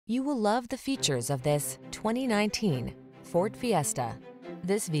You will love the features of this 2019 Ford Fiesta.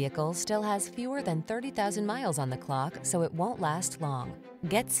 This vehicle still has fewer than 30,000 miles on the clock, so it won't last long.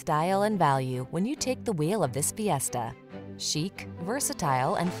 Get style and value when you take the wheel of this Fiesta. Chic,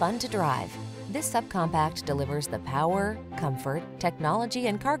 versatile, and fun to drive, this subcompact delivers the power, comfort, technology,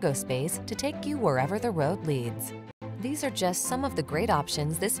 and cargo space to take you wherever the road leads. These are just some of the great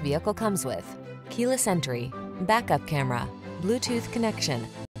options this vehicle comes with: keyless entry, backup camera, Bluetooth connection,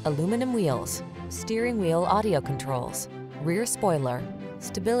 aluminum wheels, steering wheel audio controls, rear spoiler,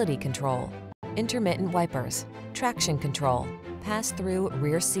 stability control, intermittent wipers, traction control, pass-through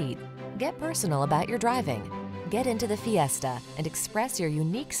rear seat. Get personal about your driving. Get into the Fiesta and express your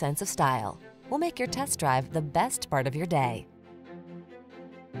unique sense of style. We'll make your test drive the best part of your day.